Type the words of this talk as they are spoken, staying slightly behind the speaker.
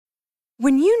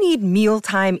When you need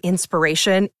mealtime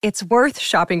inspiration, it's worth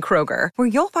shopping Kroger, where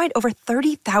you'll find over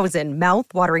 30,000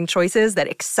 mouth-watering choices that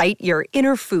excite your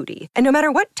inner foodie. And no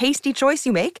matter what tasty choice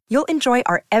you make, you'll enjoy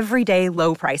our everyday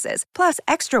low prices, plus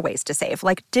extra ways to save,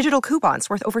 like digital coupons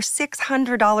worth over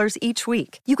 $600 each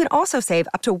week. You can also save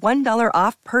up to $1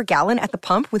 off per gallon at the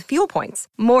pump with fuel points.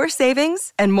 More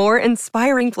savings and more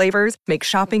inspiring flavors make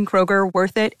shopping Kroger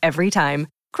worth it every time.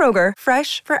 Kroger,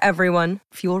 fresh for everyone.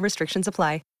 Fuel restrictions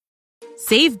apply.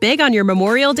 Save big on your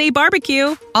Memorial Day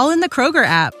barbecue, all in the Kroger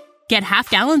app. Get half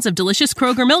gallons of delicious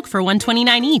Kroger milk for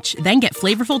 $1.29 each. Then get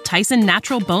flavorful Tyson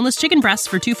natural boneless chicken breasts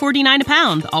for $2.49 a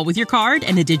pound, all with your card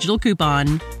and a digital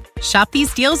coupon. Shop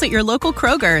these deals at your local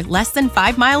Kroger, less than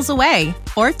 5 miles away.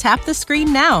 Or tap the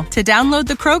screen now to download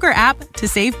the Kroger app to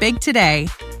save big today.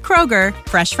 Kroger,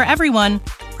 fresh for everyone.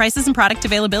 Prices and product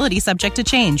availability subject to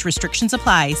change. Restrictions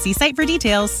apply. See site for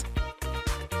details.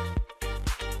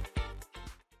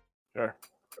 Sure.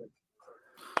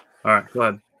 All right, go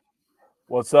ahead.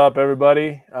 What's up,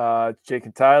 everybody? Jake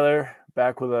and Tyler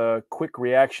back with a quick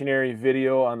reactionary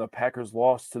video on the Packers'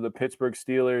 loss to the Pittsburgh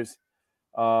Steelers.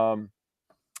 Couple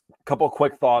of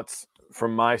quick thoughts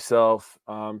from myself.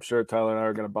 I'm sure Tyler and I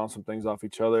are going to bounce some things off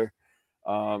each other.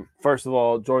 First of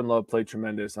all, Jordan Love played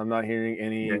tremendous. I'm not hearing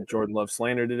any Jordan Love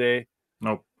slander today.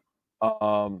 Nope.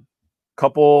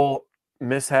 Couple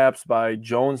mishaps by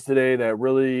Jones today that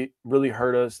really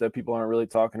hurt us, that people aren't really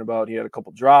talking about. He had a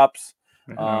couple drops.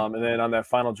 And then on that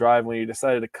final drive, when you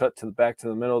decided to cut to the back to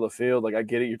the middle of the field, like, I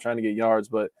get it, you're trying to get yards,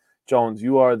 but Jones,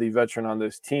 you are the veteran on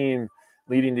this team,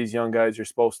 leading these young guys. You're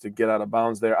supposed to get out of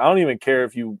bounds there. I don't even care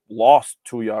if you lost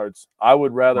 2 yards. I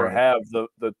would rather have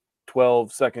the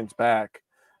 12 seconds back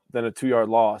than a 2-yard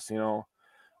loss.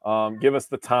 Give us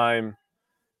the time.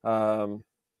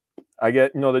 I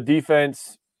get, the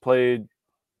defense played,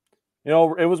 it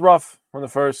was rough from the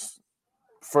first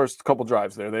couple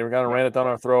drives there. They kind of ran it down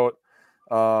our throat.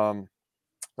 That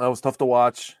was tough to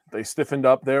watch. They stiffened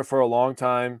up there for a long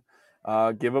time.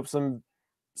 Give up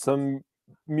some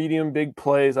medium big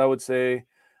plays, I would say,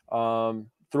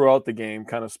 throughout the game,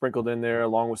 kind of sprinkled in there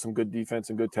along with some good defense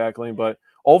and good tackling. But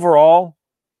overall,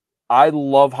 I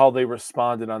love how they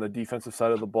responded on the defensive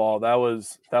side of the ball. That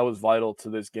was vital to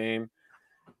this game.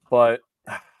 But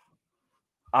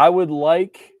I would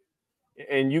like,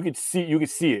 and you could see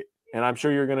it, and I'm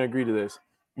sure you're going to agree to this.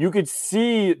 You could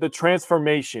see the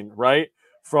transformation, right,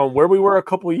 from where we were a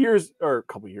couple weeks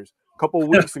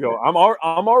ago. I'm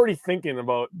already thinking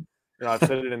about, I've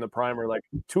said it in the primer, like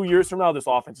 2 years from now, this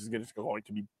offense is just going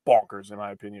to be bonkers, in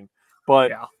my opinion.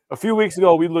 But a few weeks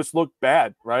ago, we just looked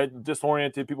bad, right?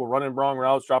 Disoriented, people running wrong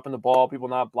routes, dropping the ball, people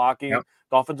not blocking. Yep.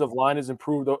 The offensive line has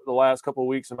improved the last couple of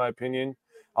weeks, in my opinion.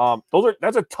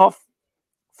 That's a tough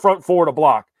front four to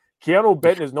block. Keanu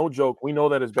Benton is no joke. We know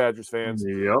that as Badgers fans.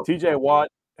 Yep. TJ Watt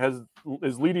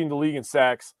is leading the league in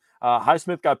sacks.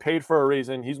 Highsmith got paid for a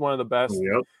reason. He's one of the best.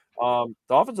 Yep.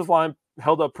 The offensive line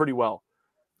held up pretty well.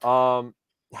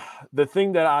 The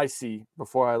thing that I see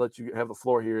before I let you have the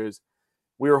floor here is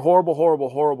we were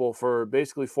horrible for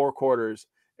basically 4 quarters,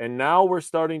 and now we're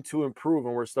starting to improve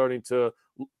and we're starting to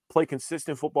play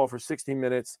consistent football for 60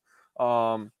 minutes.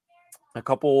 A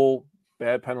couple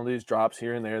bad penalties, drops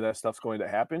here and there, that stuff's going to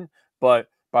happen. But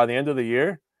by the end of the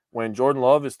year, when Jordan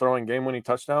Love is throwing game-winning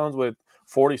touchdowns with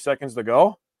 40 seconds to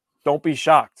go, don't be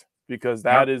shocked, because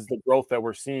that is the growth that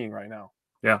we're seeing right now.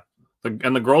 Yeah.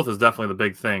 And the growth is definitely the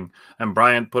big thing. And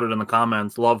Bryant put it in the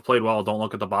comments, Love played well. Don't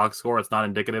look at the box score. It's not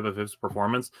indicative of his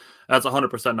performance. That's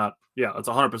 100% it's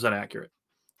 100% accurate.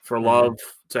 For Love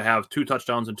to have 2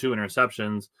 touchdowns and 2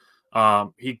 interceptions,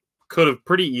 he could have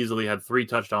pretty easily had 3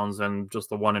 touchdowns and just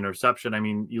the 1 interception. I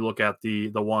mean, you look at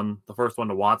the first one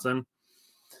to Watson.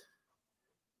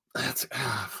 It's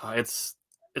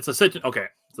a situation. Okay,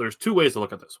 so there's 2 ways to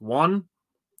look at this. 1,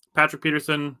 Patrick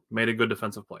Peterson made a good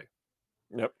defensive play.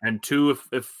 Yep. And 2,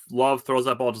 if Love throws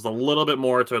that ball just a little bit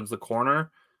more towards the corner,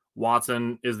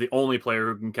 Watson is the only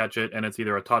player who can catch it, and it's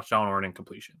either a touchdown or an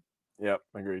incompletion. Yep,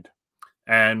 agreed.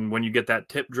 And when you get that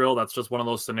tip drill, that's just one of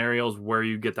those scenarios where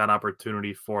you get that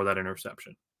opportunity for that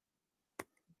interception.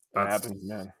 That happens,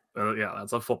 man.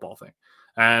 That's a football thing.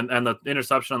 And the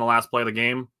interception on the last play of the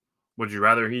game, would you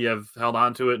rather he have held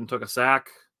on to it and took a sack?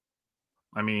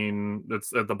 I mean,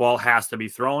 the ball has to be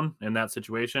thrown in that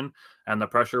situation, and the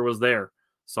pressure was there.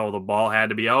 So the ball had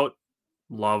to be out.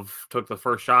 Love took the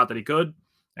first shot that he could,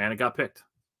 and it got picked.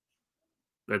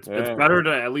 It's better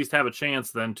to at least have a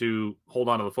chance than to hold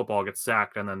on to the football, get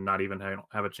sacked, and then not even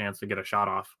have a chance to get a shot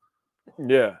off.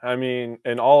 Yeah, I mean,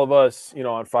 and all of us,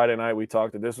 on Friday night we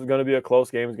talked that this was going to be a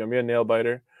close game. It's going to be a nail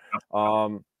biter.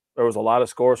 There was a lot of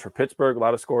scores for Pittsburgh, a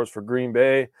lot of scores for Green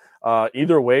Bay.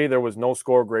 Either way, there was no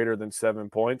score greater than 7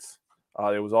 points.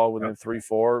 It was all within 3,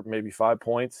 4, maybe 5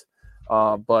 points.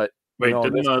 But wait, you know,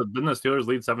 didn't the Steelers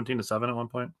lead 17-7 at one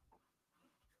point?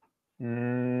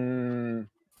 14-7,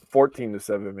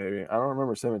 maybe. I don't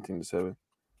remember 17-7.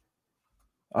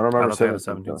 I don't remember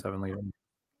 17-7 lead.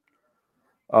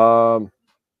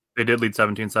 They did lead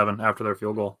 17-7 after their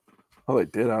field goal. Oh, they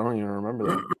did. I don't even remember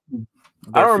that.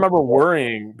 I don't remember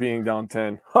worrying being down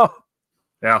 10. Huh.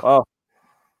 Yeah.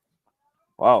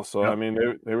 Wow. So, I mean,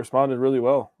 they responded really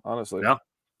well, honestly. Yeah.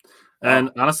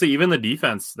 And honestly, even the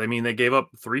defense, I mean, they gave up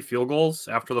 3 field goals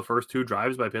after the first 2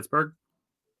 drives by Pittsburgh.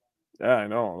 Yeah, I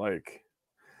know. Like,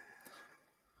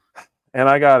 and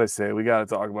I got to say, we got to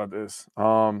talk about this.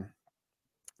 The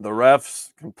refs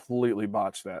completely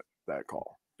botched that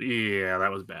call. Yeah,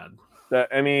 that was bad.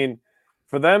 I mean,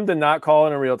 for them to not call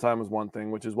it in real time was one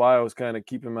thing, which is why I was kind of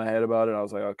keeping my head about it. I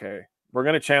was like, okay, we're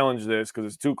going to challenge this because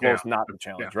it's too close not to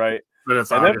challenge, right? But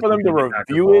it's and then for them to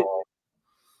review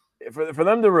it, for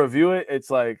them to review it,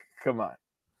 it's like, come on.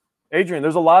 Adrian,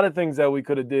 there's a lot of things that we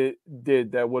could have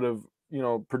did that would have,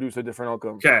 produced a different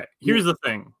outcome. Okay, here's the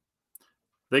thing.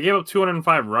 They gave up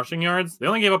 205 rushing yards. They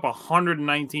only gave up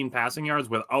 119 passing yards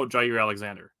without Jair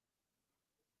Alexander.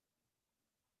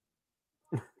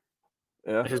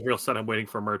 Yeah. Israel said I'm waiting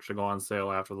for merch to go on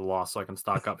sale after the loss so I can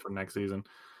stock up for next season.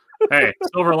 Hey,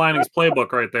 Silver Linings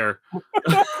playbook right there.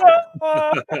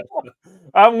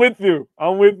 I'm with you,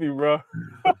 bro.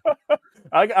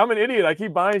 I'm an idiot. I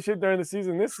keep buying shit during the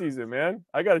season this season, man.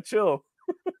 I got to chill.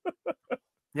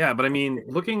 Yeah, but I mean,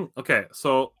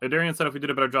 so Adarian said if we did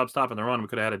a better job stopping the run, we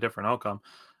could have had a different outcome.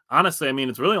 Honestly, I mean,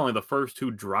 it's really only the first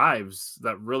 2 drives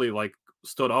that really,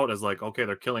 stood out as, okay,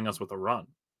 they're killing us with the run.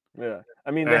 Yeah.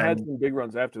 I mean, they had some big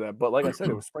runs after that, but like I said,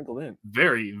 it was sprinkled in.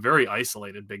 Very, very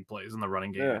isolated big plays in the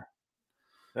running game.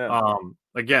 Yeah.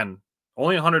 Again,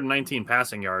 only 119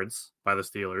 passing yards by the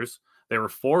Steelers. They were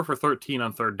 4 for 13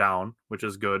 on third down, which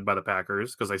is good by the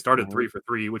Packers because they started 3 for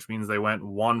 3, which means they went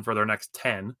 1 for their next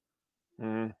 10.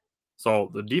 Mm-hmm.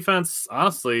 So the defense,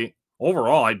 honestly,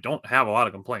 overall, I don't have a lot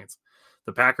of complaints.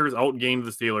 The Packers outgained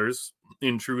the Steelers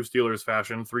in true Steelers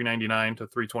fashion, 399 to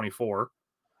 324.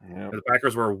 Yep. The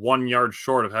Packers were 1 yard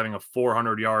short of having a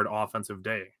 400-yard offensive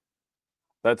day.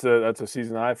 That's a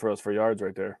season high for us for yards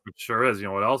right there. It sure is. You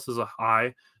know what else is a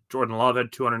high? Jordan Love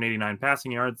had 289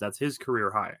 passing yards. That's his career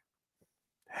high.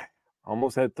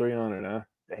 Almost had 300, huh?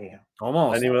 Damn.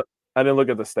 Almost. I didn't look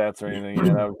at the stats or anything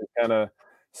yet. I was just kind of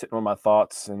sitting with my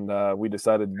thoughts, and we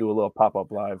decided to do a little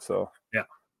pop-up live. So yeah.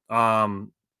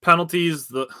 Penalties.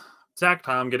 The Zach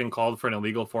Tom getting called for an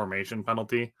illegal formation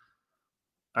penalty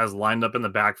as lined up in the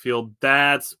backfield.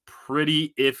 That's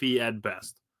pretty iffy at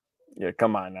best. Yeah,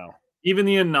 come on now. Even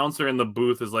the announcer in the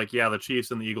booth is like, yeah, the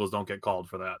Chiefs and the Eagles don't get called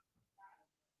for that.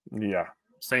 Yeah.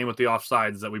 Same with the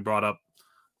offsides that we brought up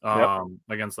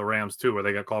against the Rams too, where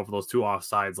they got called for those 2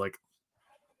 offsides. Like,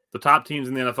 the top teams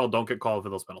in the NFL don't get called for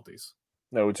those penalties.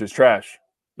 No, which is trash.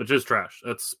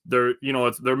 They're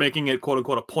making it quote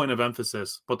unquote a point of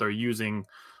emphasis, but they're using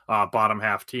bottom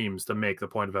half teams to make the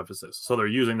point of emphasis. So they're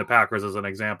using the Packers as an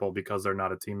example because they're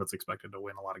not a team that's expected to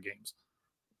win a lot of games.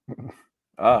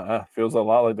 Feels a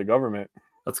lot like the government.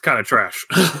 That's kind of trash.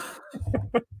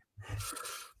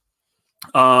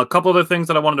 A couple other things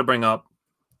that I wanted to bring up.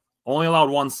 Only allowed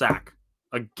 1 sack.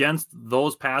 Against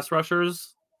those pass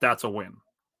rushers, that's a win.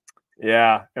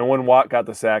 Yeah, and when Watt got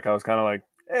the sack, I was kind of like,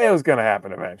 it was going to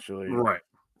happen eventually. Right.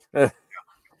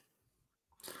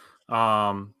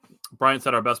 Brian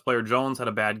said our best player, Jones, had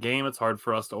a bad game. It's hard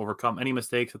for us to overcome any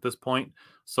mistakes at this point.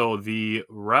 So the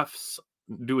refs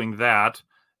doing that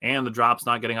and the drops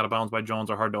not getting out of bounds by Jones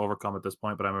are hard to overcome at this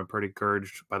point, but I'm pretty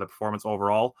encouraged by the performance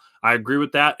overall. I agree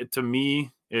with that. To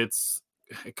me, it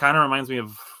kind of reminds me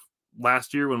of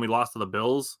last year when we lost to the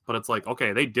Bills, but it's like,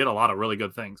 okay, they did a lot of really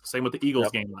good things. Same with the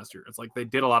Eagles game last year. It's like they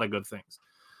did a lot of good things.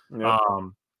 Yep.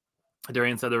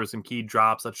 Darian said there were some key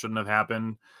drops that shouldn't have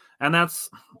happened. And that's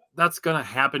going to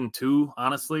happen too,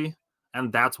 honestly.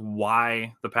 And that's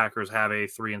why the Packers have a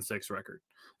 3-6 record,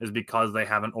 is because they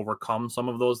haven't overcome some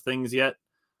of those things yet.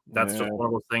 That's just one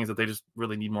of those things that they just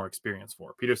really need more experience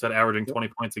for. Peter said averaging 20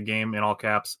 points a game in all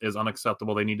caps is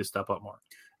unacceptable. They need to step up more.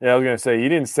 Yeah, I was going to say, he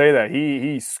didn't say that.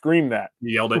 He screamed that.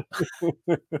 He yelled it.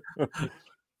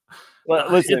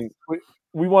 Well, listen,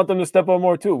 we want them to step up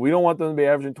more too. We don't want them to be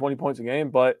averaging 20 points a game,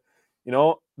 but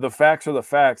the facts are the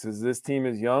facts. Is this team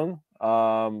is young.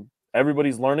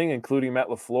 Everybody's learning, including Matt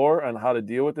LaFleur, on how to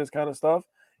deal with this kind of stuff.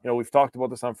 We've talked about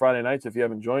this on Friday nights if you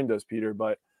haven't joined us, Peter,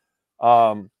 but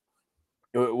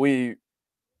we're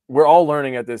all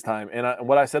learning at this time. And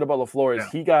what I said about LaFleur is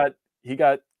he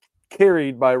got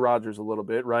carried by Rodgers a little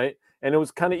bit, right? And it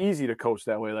was kind of easy to coach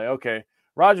that way. Like, okay,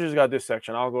 Rodgers got this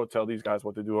section. I'll go tell these guys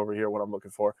what to do over here, what I'm looking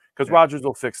for, because Rodgers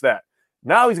will fix that.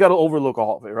 Now he's got to overlook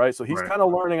all of it, right? So he's kind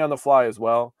of learning on the fly as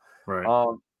well. Right.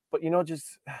 But,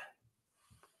 just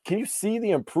can you see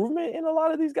the improvement in a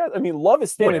lot of these guys? I mean, Love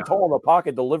is standing tall in the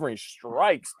pocket, delivering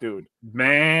strikes, dude.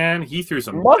 Man, he threw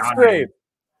some Musgrave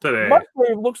today.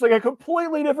 Musgrave looks like a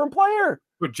completely different player.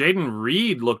 But Jaden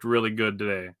Reed looked really good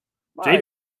today.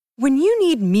 When you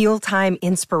need mealtime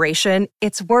inspiration,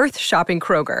 it's worth shopping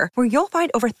Kroger, where you'll find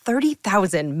over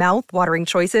 30,000 mouth-watering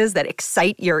choices that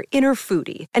excite your inner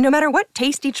foodie. And no matter what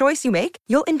tasty choice you make,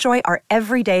 you'll enjoy our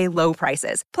everyday low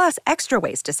prices, plus extra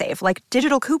ways to save, like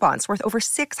digital coupons worth over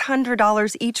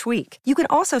 $600 each week. You can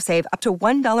also save up to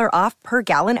 $1 off per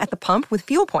gallon at the pump with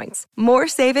fuel points. More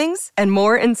savings and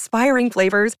more inspiring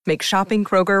flavors make shopping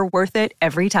Kroger worth it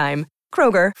every time.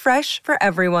 Kroger, fresh for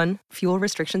everyone. Fuel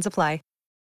restrictions apply.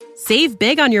 Save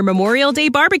big on your Memorial Day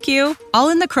barbecue, all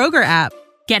in the Kroger app.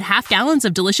 Get half gallons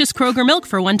of delicious Kroger milk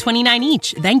for $1.29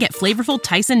 each. Then get flavorful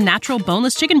Tyson natural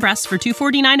boneless chicken breasts for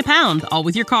 $2.49 a pound, all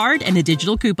with your card and a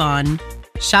digital coupon.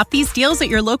 Shop these deals at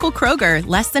your local Kroger,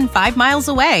 less than 5 miles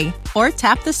away. Or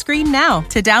tap the screen now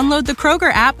to download the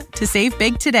Kroger app to save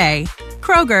big today.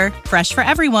 Kroger, fresh for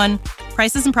everyone.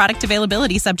 Prices and product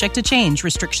availability subject to change.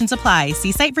 Restrictions apply.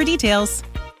 See site for details.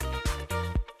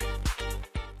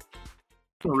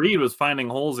 Reed was finding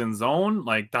holes in zone,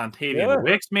 like Dontavian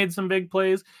Wicks made some big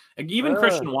plays. Like even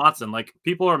Christian Watson, like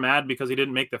people are mad because he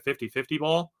didn't make the 50-50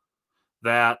 ball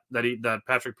that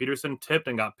Patrick Peterson tipped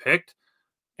and got picked,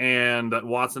 and that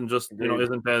Watson just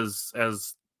isn't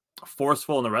as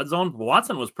forceful in the red zone.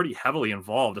 Watson was pretty heavily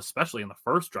involved, especially in the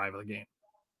first drive of the game.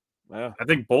 Yeah, I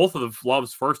think both of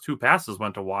Love's first 2 passes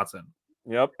went to Watson.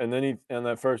 Yep, and then in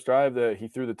that first drive he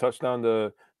threw the touchdown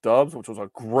to Doubs, which was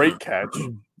a great catch.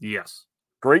 Yes.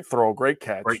 Great throw, great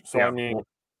catch. I mean,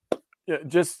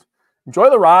 just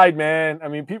enjoy the ride, man. I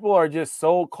mean, people are just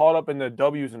so caught up in the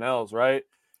W's and L's, right?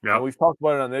 Yeah, we've talked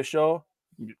about it on this show.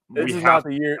 This is not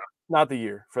the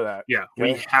year for that. Yeah,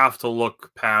 okay? We have to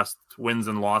look past wins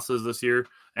and losses this year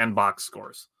and box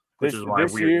scores, which is why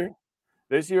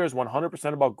this year is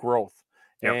 100% about growth.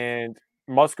 Yep. And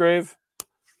Musgrave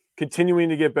continuing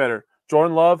to get better.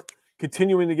 Jordan Love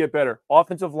continuing to get better.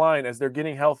 Offensive line as they're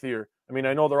getting healthier. I mean,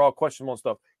 I know they're all questionable and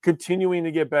stuff. Continuing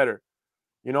to get better.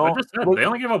 I just said, they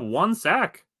only gave up 1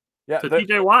 sack to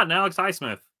TJ Watt and Alex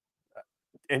Highsmith.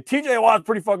 And TJ Watt's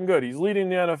pretty fucking good. He's leading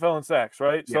the NFL in sacks,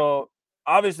 right? Yeah. So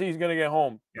obviously he's going to get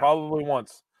home probably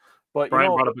once. But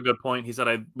Brian brought up a good point. He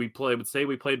said we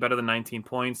played better than 19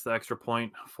 points. The extra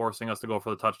point forcing us to go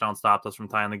for the touchdown stopped us from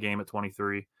tying the game at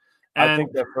 23. And I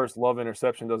think that first Love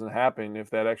interception doesn't happen if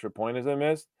that extra point isn't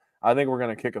missed. I think we're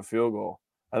going to kick a field goal.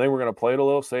 I think we're going to play it a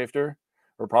little safer.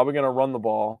 We're probably going to run the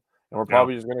ball, and we're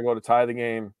probably just going to go to tie the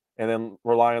game and then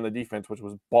rely on the defense, which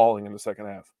was balling in the second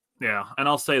half. Yeah, and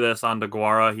I'll say this on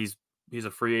DeGuara, he's a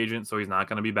free agent, so he's not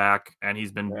going to be back, and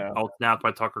he's been out-snapped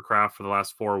by Tucker Kraft for the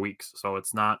last 4 weeks. So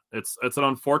it's an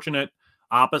unfortunate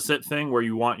opposite thing where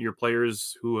you want your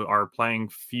players who are playing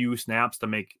few snaps to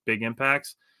make big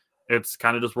impacts. It's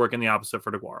kind of just working the opposite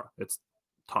for DeGuara. It's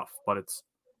tough, but it's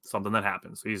something that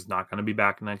happens. He's not going to be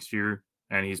back next year,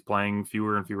 and he's playing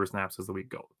fewer and fewer snaps as the week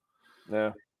goes.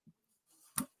 Yeah.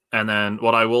 And then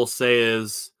what I will say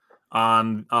is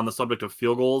on the subject of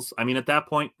field goals, I mean, at that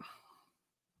point,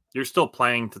 you're still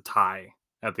playing to tie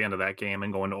at the end of that game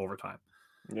and go into overtime.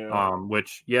 Yeah.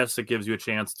 Which, yes, it gives you a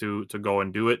chance to go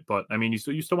and do it, but I mean, you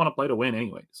still want to play to win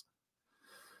anyways.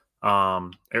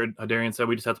 Darian said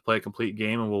we just have to play a complete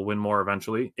game and we'll win more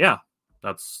eventually. Yeah,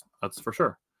 that's for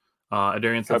sure.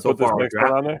 Darian said so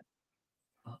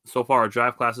far our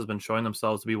draft class has been showing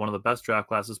themselves to be one of the best draft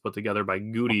classes put together by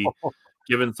Goody,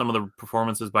 given some of the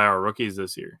performances by our rookies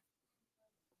this year.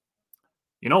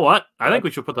 You know what? I think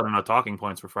we should put that in our talking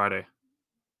points for Friday.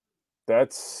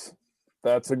 That's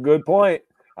a good point.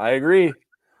 I agree.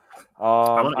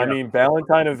 I mean,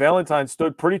 Valentine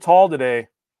stood pretty tall today.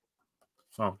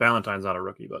 Well, Valentine's not a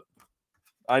rookie, but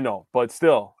I know, but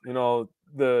still,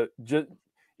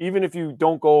 even if you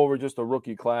don't go over just a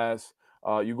rookie class,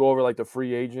 you go over like the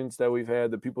free agents that we've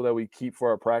had, the people that we keep for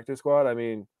our practice squad. I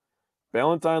mean,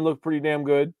 Valentine looked pretty damn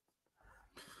good.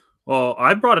 Well,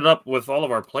 I brought it up with all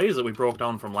of our plays that we broke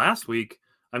down from last week.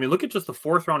 I mean, look at just the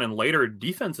 4th round and later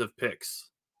defensive picks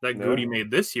that Goody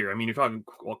made this year. I mean, you're talking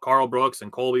Carl Brooks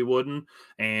and Colby Wooden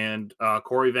and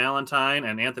Corey Valentine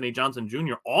and Anthony Johnson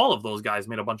Jr. All of those guys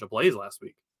made a bunch of plays last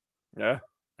week. Yeah.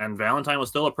 And Valentine was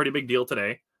still a pretty big deal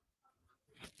today.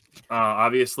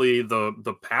 Obviously,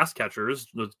 the pass catchers,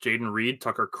 with Jaden Reed,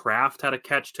 Tucker Kraft had a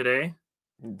catch today.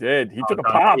 He did. He took a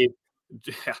pop.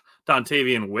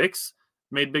 Dontavian Wicks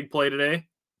made big play today.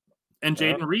 And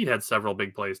Jaden Reed had several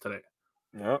big plays today.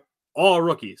 Yep. All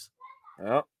rookies.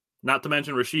 Yep. Not to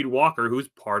mention Rasheed Walker, who's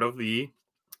part of the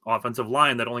offensive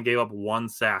line that only gave up 1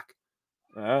 sack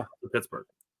to Pittsburgh.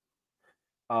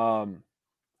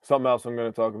 Something else I'm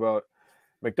going to talk about.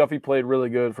 McDuffie played really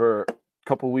good for a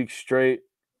couple weeks straight,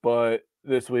 but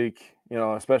this week,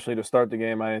 especially to start the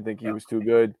game, I didn't think he was too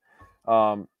good.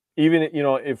 Even,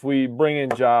 if we bring in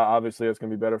Ja, obviously that's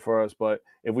going to be better for us. But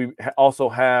if we also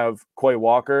have Quay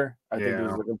Walker, I think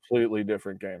this is a completely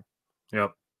different game.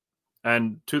 Yep.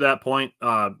 And to that point,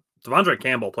 Devondre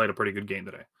Campbell played a pretty good game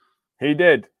today. He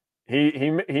did.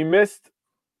 He missed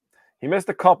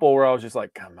a couple where I was just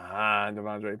like, come on,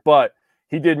 Devondre. But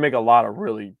he did make a lot of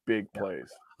really big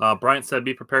plays. Bryant said,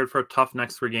 be prepared for a tough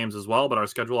next 3 games as well, but our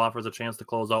schedule offers a chance to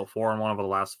close out 4 and 1 over the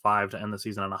last 5 to end the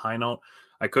season on a high note.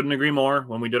 I couldn't agree more.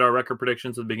 When we did our record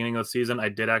predictions at the beginning of the season, I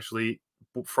did actually,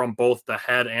 from both the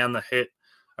head and the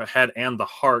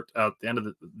heart at the end of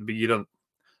the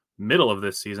middle of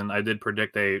this season, I did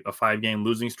predict a 5-game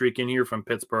losing streak in here from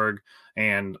Pittsburgh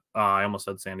and I almost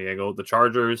said San Diego, the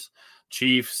Chargers,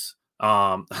 Chiefs.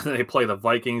 They play the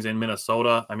Vikings in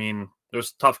Minnesota. I mean,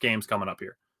 there's tough games coming up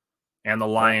here. And the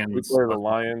Lions. We play the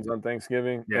Lions on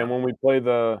Thanksgiving. Yeah. And when we play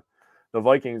the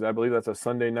Vikings, I believe that's a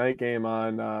Sunday night game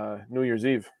on New Year's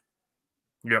Eve.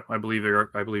 Yep, I believe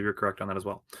you're correct on that as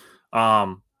well.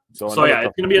 So it's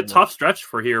going to be a tough stretch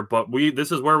for here, but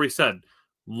this is where we said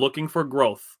looking for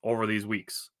growth over these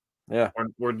weeks. Yeah.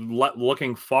 We're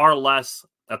looking far less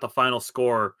at the final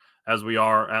score as we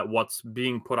are at what's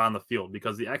being put on the field,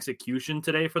 because the execution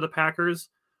today for the Packers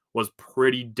was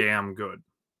pretty damn good.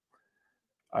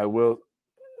 I will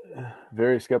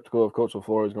very skeptical if Coach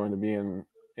LaFleur is going to be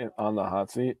on the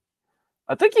hot seat.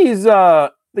 I think he's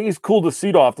cooled the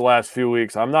seat off the last few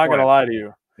weeks. I'm not going to lie to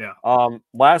you. Yeah.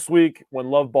 Last week when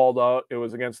Love balled out, it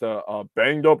was against a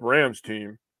banged up Rams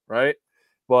team, right?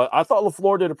 But I thought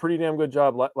LaFleur did a pretty damn good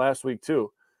job last week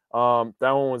too. That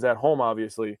one was at home,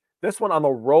 obviously. This one on the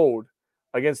road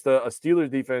against a Steelers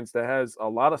defense that has a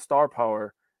lot of star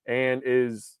power and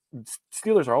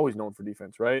Steelers are always known for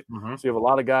defense, right? Mm-hmm. So you have a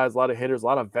lot of guys, a lot of hitters, a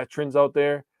lot of veterans out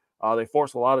there. They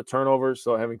force a lot of turnovers.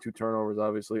 So having 2 turnovers,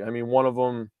 obviously. I mean, one of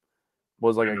them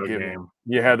was like a given.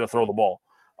 You had to throw the ball.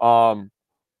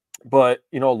 But,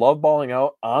 Love balling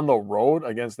out on the road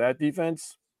against that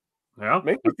defense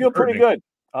makes me feel pretty good,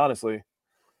 honestly.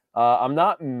 I'm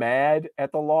not mad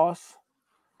at the loss.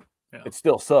 Yeah. It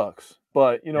still sucks.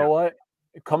 But you know what?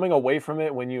 Coming away from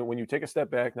it, when you take a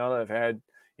step back, now that I've had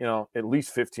at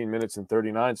least 15 minutes and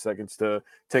 39 seconds to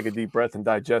take a deep breath and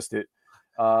digest it,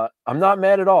 I'm not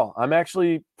mad at all. I'm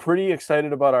actually pretty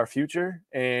excited about our future,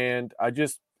 and I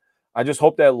just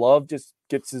hope that Love just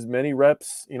gets as many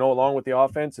reps, along with the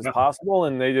offense as possible,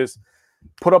 and they just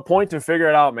put a point and figure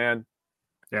it out, man.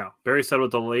 Yeah, Barry said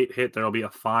with the late hit there'll be a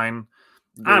fine.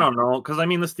 I don't know, because I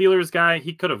mean the Steelers guy,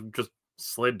 he could have just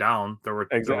slid down. There was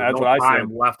no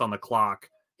time left on the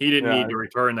clock. He didn't need to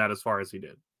return that as far as he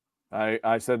did.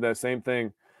 I said that same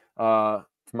thing to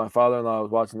my father-in-law. I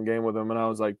was watching the game with him, and I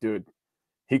was like, dude,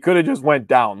 he could have just went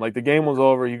down. Like, the game was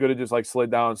over. He could have just,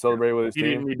 slid down and celebrated with his team.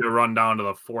 He didn't need to run down to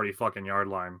the 40-fucking-yard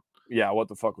line. Yeah, what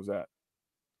the fuck was that?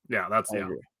 Yeah,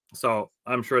 So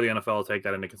I'm sure the NFL will take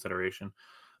that into consideration.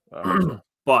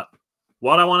 But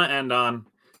what I want to end on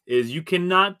is you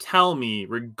cannot tell me,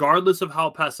 regardless of how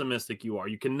pessimistic you are,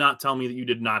 you cannot tell me that you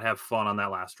did not have fun on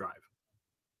that last drive.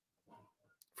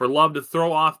 For Love to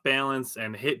throw off balance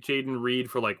and hit Jaden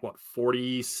Reed for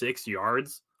 46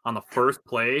 yards on the first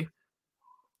play,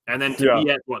 and then to be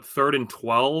at 3rd and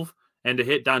 12 and to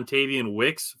hit Dontavian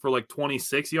Wicks for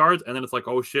 26 yards, and then it's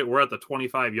oh shit, we're at the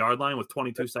 25-yard line with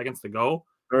 22 seconds to go.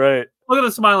 All right. Look at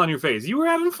the smile on your face. You were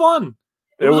having fun.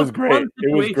 It was great.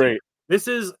 It was great. This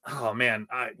is, oh man,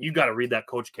 you got to read that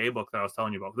Coach K book that I was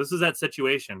telling you about. This is that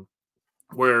situation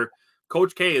where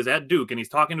Coach K is at Duke and he's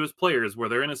talking to his players where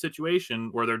they're in a situation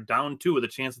where they're down 2 with a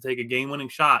chance to take a game-winning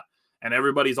shot, and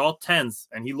everybody's all tense,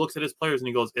 and he looks at his players and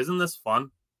he goes, isn't this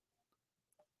fun?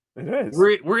 It is.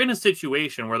 We're in a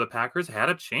situation where the Packers had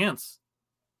a chance.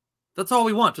 That's all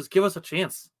we want. Just give us a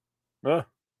chance. Yeah.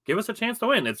 Give us a chance to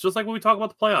win. It's just like when we talk about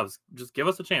the playoffs. Just give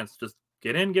us a chance. Just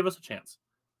get in, give us a chance.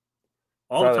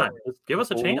 All the time. Just give us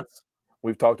a chance.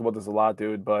 We've talked about this a lot,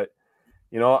 dude, but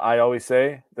I always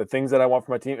say the things that I want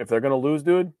from my team, if they're going to lose,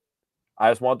 dude,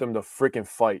 I just want them to freaking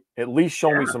fight. At least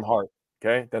show me some heart,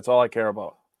 okay? That's all I care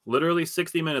about. Literally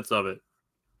 60 minutes of it.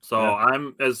 So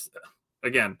I'm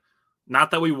again,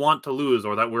 not that we want to lose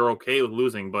or that we're okay with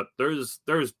losing, but there's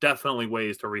definitely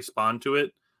ways to respond to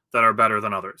it that are better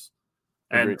than others.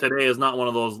 And Agreed. today is not one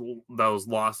of those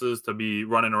losses to be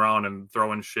running around and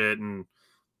throwing shit and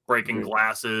breaking Agreed.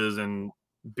 glasses and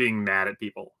being mad at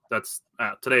people. That's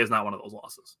today is not one of those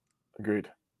losses. Agreed.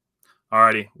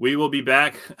 Alrighty, we will be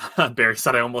back. Barry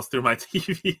said I almost threw my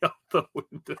TV out the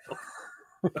window.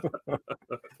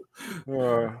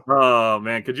 Oh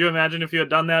man, could you imagine if you had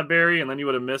done that, Barry, and then you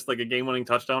would have missed like a game-winning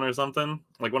touchdown or something?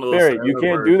 Like one of those. Barry, you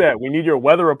can't do that. We need your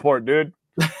weather report, dude.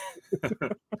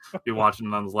 Be watching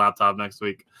it on his laptop next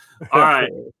week. All right.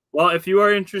 Well, if you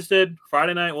are interested,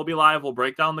 Friday night we'll be live. We'll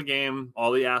break down the game,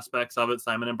 all the aspects of it.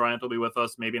 Simon and Bryant will be with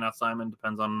us. Maybe not Simon.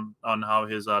 Depends on how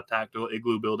his tactical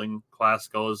igloo building class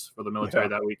goes for the military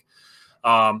that week.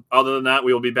 Other than that,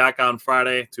 we will be back on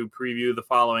Friday to preview the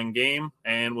following game,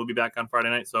 and we'll be back on Friday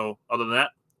night. So other than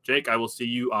that, Jake, I will see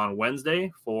you on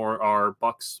Wednesday for our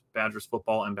Bucks, Badgers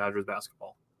football, and Badgers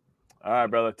basketball. All right,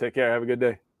 brother. Take care. Have a good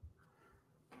day.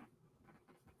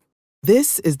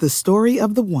 This is the story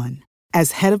of the one.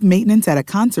 As head of maintenance at a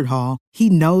concert hall,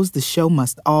 he knows the show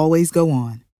must always go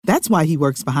on. That's why he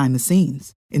works behind the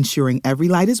scenes, ensuring every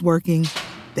light is working,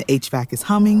 the HVAC is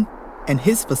humming, and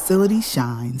his facility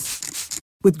shines.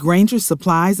 With Grainger's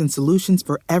supplies and solutions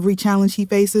for every challenge he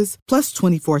faces, plus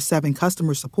 24/7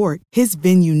 customer support, his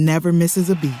venue never misses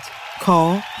a beat.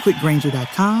 Call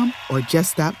quickgrainger.com or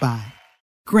just stop by.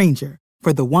 Grainger,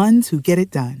 for the ones who get it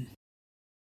done.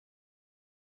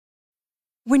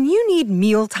 When you need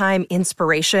mealtime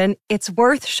inspiration, it's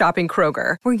worth shopping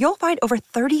Kroger, where you'll find over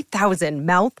 30,000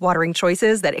 mouth-watering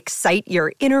choices that excite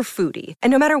your inner foodie. And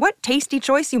no matter what tasty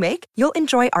choice you make, you'll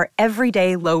enjoy our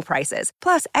everyday low prices,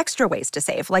 plus extra ways to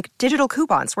save, like digital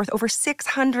coupons worth over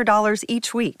 $600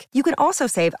 each week. You can also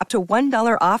save up to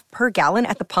 $1 off per gallon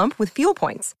at the pump with fuel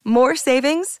points. More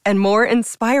savings and more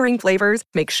inspiring flavors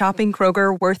make shopping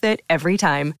Kroger worth it every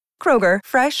time. Kroger,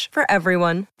 fresh for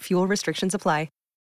everyone. Fuel restrictions apply.